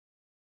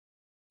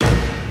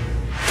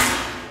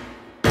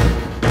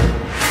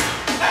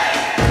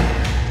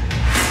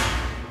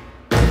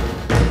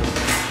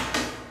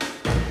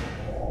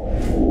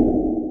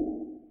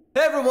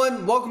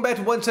everyone, welcome back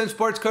to 1 Cent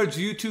Sports Cards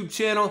YouTube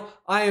channel.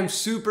 I am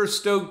super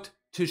stoked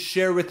to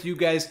share with you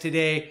guys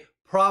today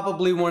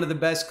probably one of the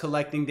best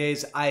collecting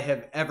days I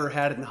have ever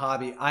had in the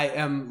hobby. I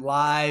am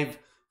live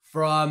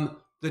from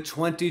the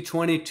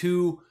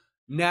 2022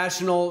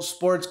 National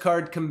Sports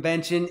Card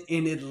Convention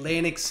in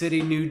Atlantic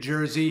City, New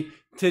Jersey.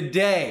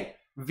 Today,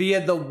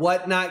 via the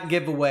Whatnot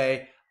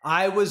giveaway,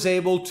 I was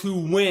able to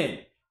win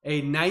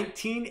a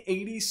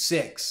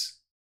 1986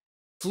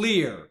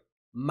 Fleer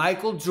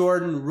Michael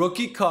Jordan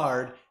rookie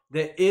card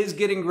that is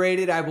getting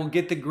graded. I will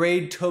get the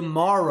grade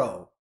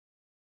tomorrow,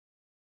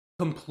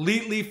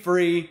 completely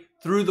free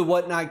through the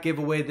Whatnot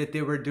giveaway that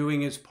they were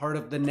doing as part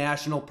of the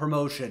national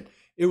promotion.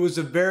 It was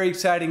a very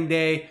exciting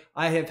day.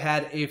 I have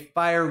had a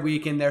fire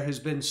weekend. There has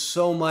been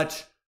so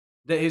much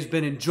that has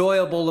been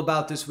enjoyable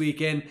about this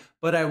weekend,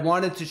 but I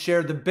wanted to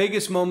share the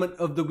biggest moment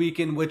of the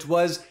weekend, which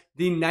was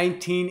the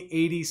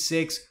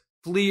 1986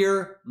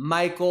 Fleer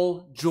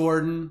Michael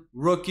Jordan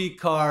rookie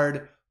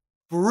card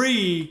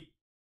free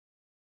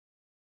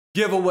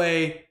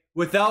giveaway.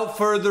 Without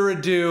further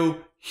ado,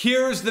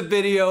 here's the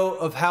video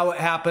of how it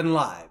happened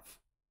live.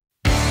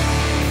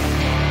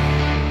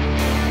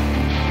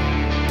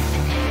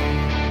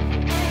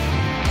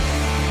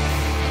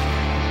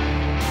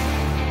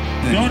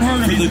 Don't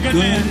hurt him. He's a good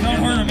man.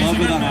 Don't hurt him. Love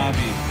of the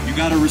hobby. You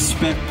gotta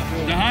respect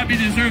them. The hobby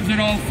deserves it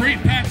all. Freight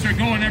packs are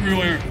going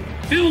everywhere.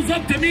 Feels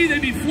up to me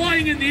they'd be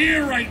flying in the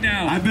air right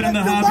now. I've been in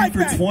the hobby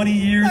for 20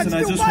 years, and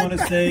I just want to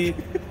say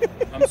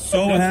I'm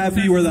so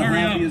happy where the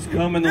hobby has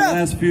come in the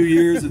last few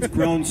years. It's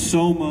grown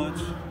so much.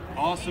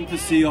 Awesome to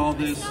see all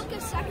this.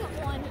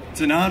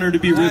 It's an honor to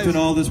be ripping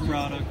all this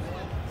product.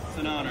 It's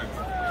an honor.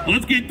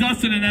 Let's get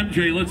Dustin and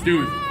MJ. Let's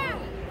do it.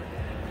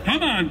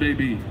 Come on,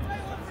 baby.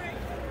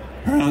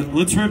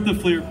 Let's rip the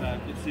Fleer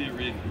pack. Let's see it,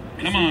 Reed.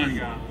 Come on.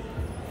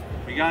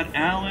 We got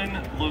Alan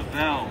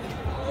Lavelle.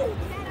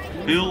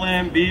 Bill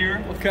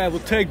Lambier. Okay, we'll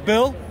take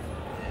Bill.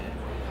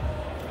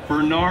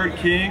 Bernard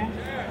King.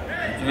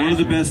 One of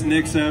the best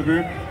Knicks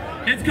ever.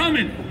 It's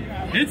coming.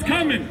 It's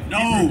coming.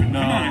 No, no,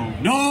 Come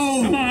on.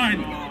 no. Come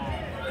on.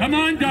 Come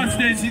on,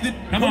 Dustin.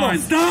 Come on.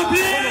 Stop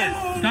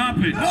it. Stop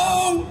it.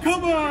 No,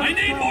 come on. I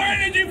need more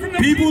energy from the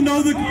people.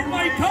 Know the. Oh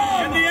my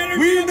God. Get the energy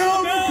we in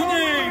know the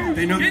building.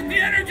 They know. Get the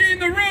energy in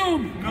the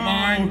room. Come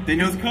on. They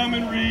know it's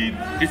coming, Reed.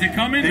 Is it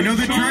coming? They know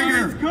the Come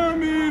trigger. on. It's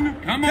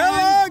coming. Come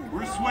on.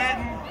 We're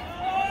sweating.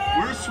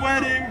 We're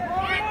sweating.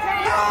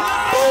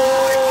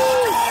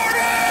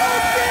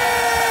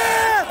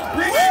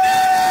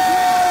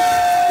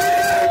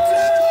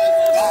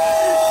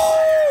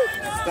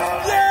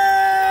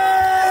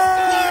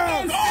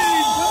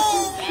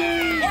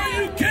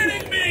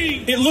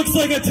 It looks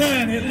like a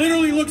 10. It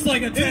literally looks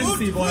like a 10,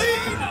 Steve.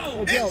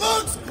 It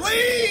looks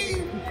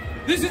clean.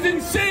 This is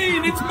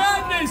insane. It's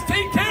madness.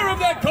 Take care of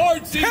that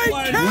card, Steve.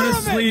 What a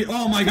sleeve.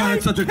 Oh my God,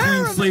 it's such a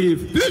clean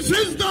sleeve. This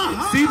is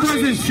the Steve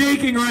is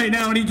shaking right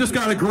now, and he just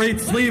got a great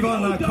sleeve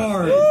on that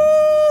card.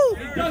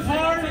 It does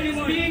hard. It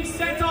is being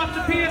sent off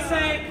to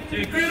PSA.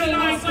 If you don't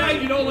like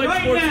that, you don't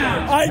like sports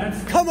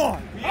cards. Come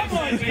on. Come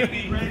on,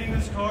 baby. Grading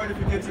this card, if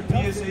it gets a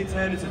PSA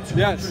 10, it's a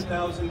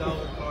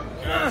 $200,000 card.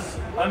 Yes.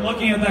 I'm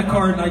looking at that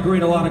card, and I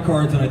grade a lot of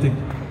cards, and I think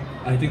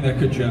that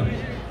could gem.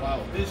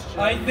 Wow.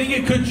 I think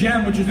it could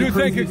gem, which is the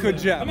craziest think it could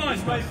thing. gem? Come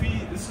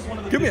on. This is one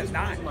of the Give me a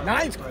 9.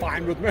 9's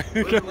fine with me.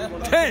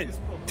 10.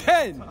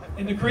 10.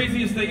 And the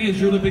craziest thing is,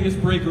 you're the biggest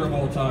breaker of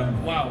all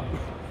time. Wow.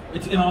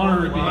 It's an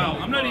honor. Wow.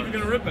 I'm not even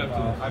going to rip after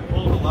this. I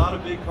pulled a lot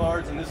of big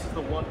cards, and this is the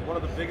one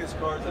of the biggest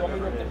cards I've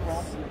ever ripped.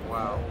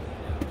 Wow.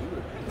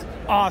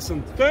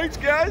 Awesome. Thanks,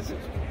 guys.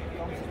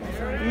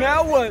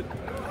 Now what?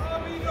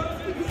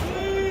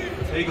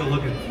 Take a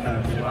look at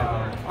that.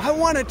 Wow. I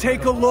want to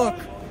take a look.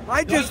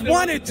 I just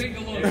want it. Take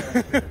a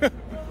look.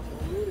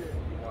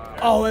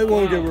 Oh, it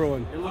won't get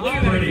ruined. It looks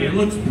pretty. It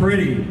looks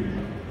pretty.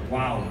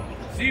 Wow.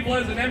 Steve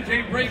was an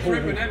MJ break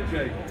ripping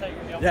MJ.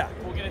 Yeah.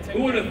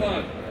 Who would have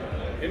thought?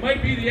 It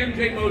might be the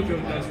MJ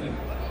mojo, Dustin.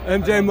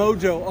 MJ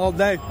Mojo all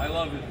day. I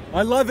love it.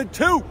 I love it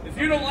too. If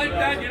you don't like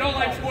that, you don't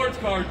like sports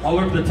cards. I'll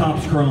rip the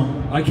Topps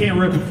Chrome. I can't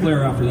rip a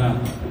Flair after that.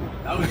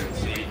 That was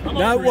insane.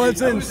 That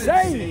was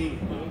insane.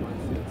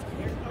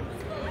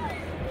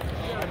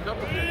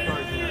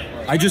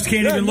 I just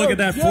can't even look at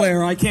that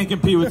Flair. I can't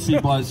compete with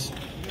C-Buzz.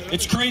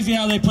 It's crazy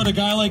how they put a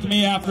guy like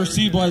me after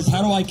C-Buzz.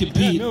 How do I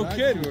compete? No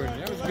kidding.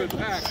 That was a good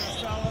pack.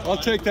 I'll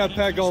take that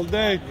pack all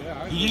day.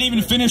 You didn't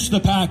even finish the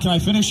pack. Can I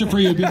finish it for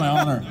you? It'd be my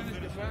honor.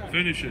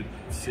 Finish it.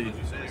 Let's see.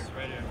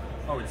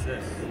 Oh, it's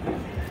this.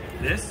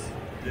 This?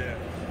 Yeah.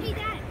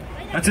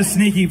 That's a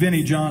sneaky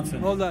Vinnie Johnson.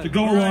 Hold on. To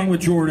go along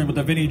with Jordan with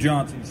the Vinnie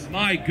Johnsons.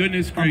 My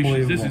goodness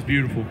gracious, this is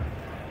beautiful.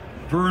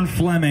 Vern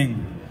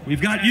Fleming.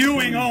 We've got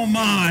Ewing. Oh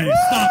my! Woo!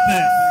 Stop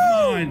this!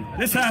 Come on!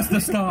 This has to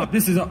stop.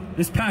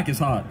 This pack is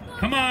hot.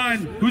 Come on!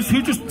 Who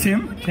just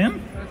Tim?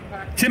 Tim?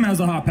 Tim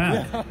has a hot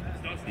pack. Yeah.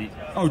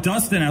 Oh,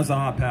 Dustin has a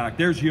hot pack.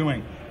 There's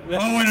Ewing. Oh,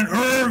 and an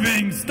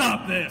Irving.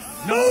 Stop this!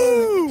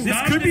 No!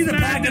 This could be the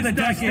pack of the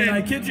decade.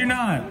 I kid you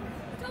not.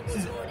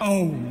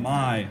 Oh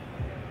my!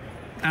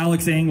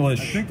 Alex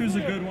English. I think there's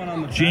a good one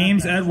on the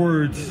James back.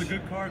 Edwards. There's a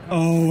good card.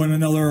 Oh, and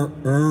another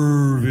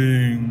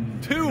Irving.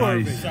 Two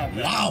nice.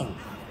 Irving. Wow.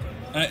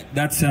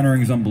 That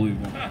centering is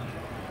unbelievable.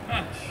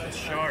 That's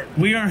sharp.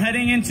 We are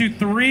heading into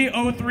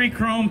 303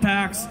 Chrome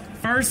packs.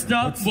 First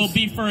up will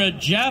be for a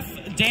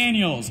Jeff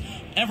Daniels.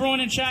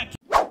 Everyone in chat.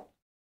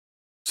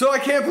 So I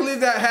can't believe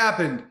that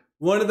happened.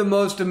 One of the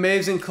most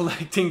amazing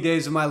collecting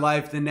days of my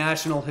life. The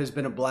National has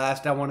been a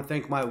blast. I want to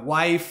thank my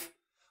wife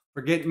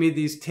for getting me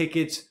these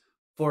tickets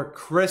for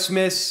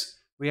Christmas.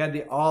 We had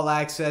the all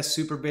access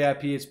super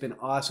VIP. It's been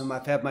awesome.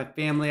 I've had my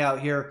family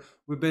out here.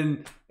 We've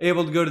been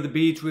able to go to the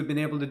beach. We've been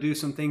able to do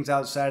some things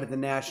outside of the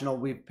National.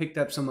 We've picked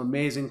up some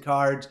amazing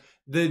cards.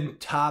 The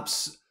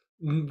Topps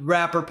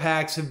wrapper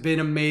packs have been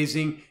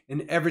amazing,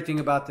 and everything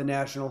about the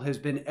National has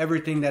been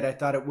everything that I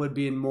thought it would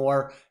be and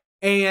more.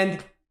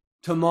 And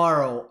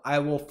tomorrow I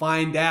will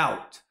find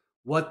out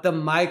what the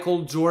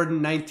Michael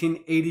Jordan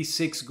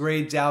 1986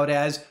 grades out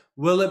as.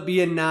 Will it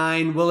be a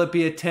 9? Will it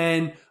be a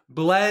 10?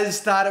 Blez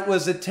thought it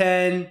was a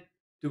 10.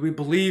 Do we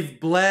believe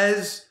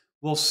Blez?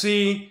 We'll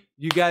see.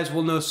 You guys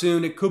will know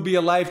soon. It could be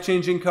a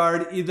life-changing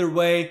card. Either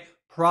way,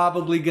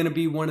 probably going to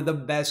be one of the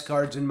best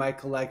cards in my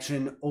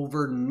collection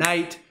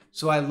overnight.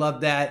 So I love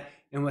that.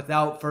 And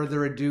without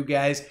further ado,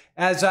 guys,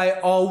 as I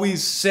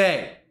always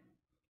say,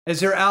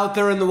 as you're out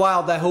there in the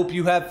wild, I hope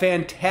you have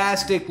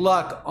fantastic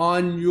luck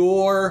on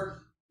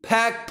your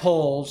pack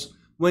pulls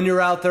when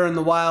you're out there in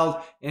the wild.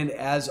 And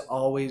as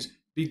always,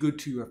 be good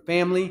to your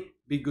family,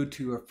 be good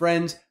to your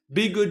friends,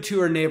 be good to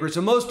your neighbors,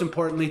 and most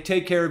importantly,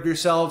 take care of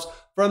yourselves.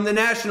 From the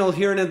National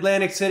here in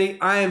Atlantic City,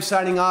 I am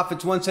signing off.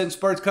 It's 1 Cent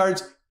Sports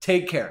Cards.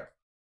 Take care.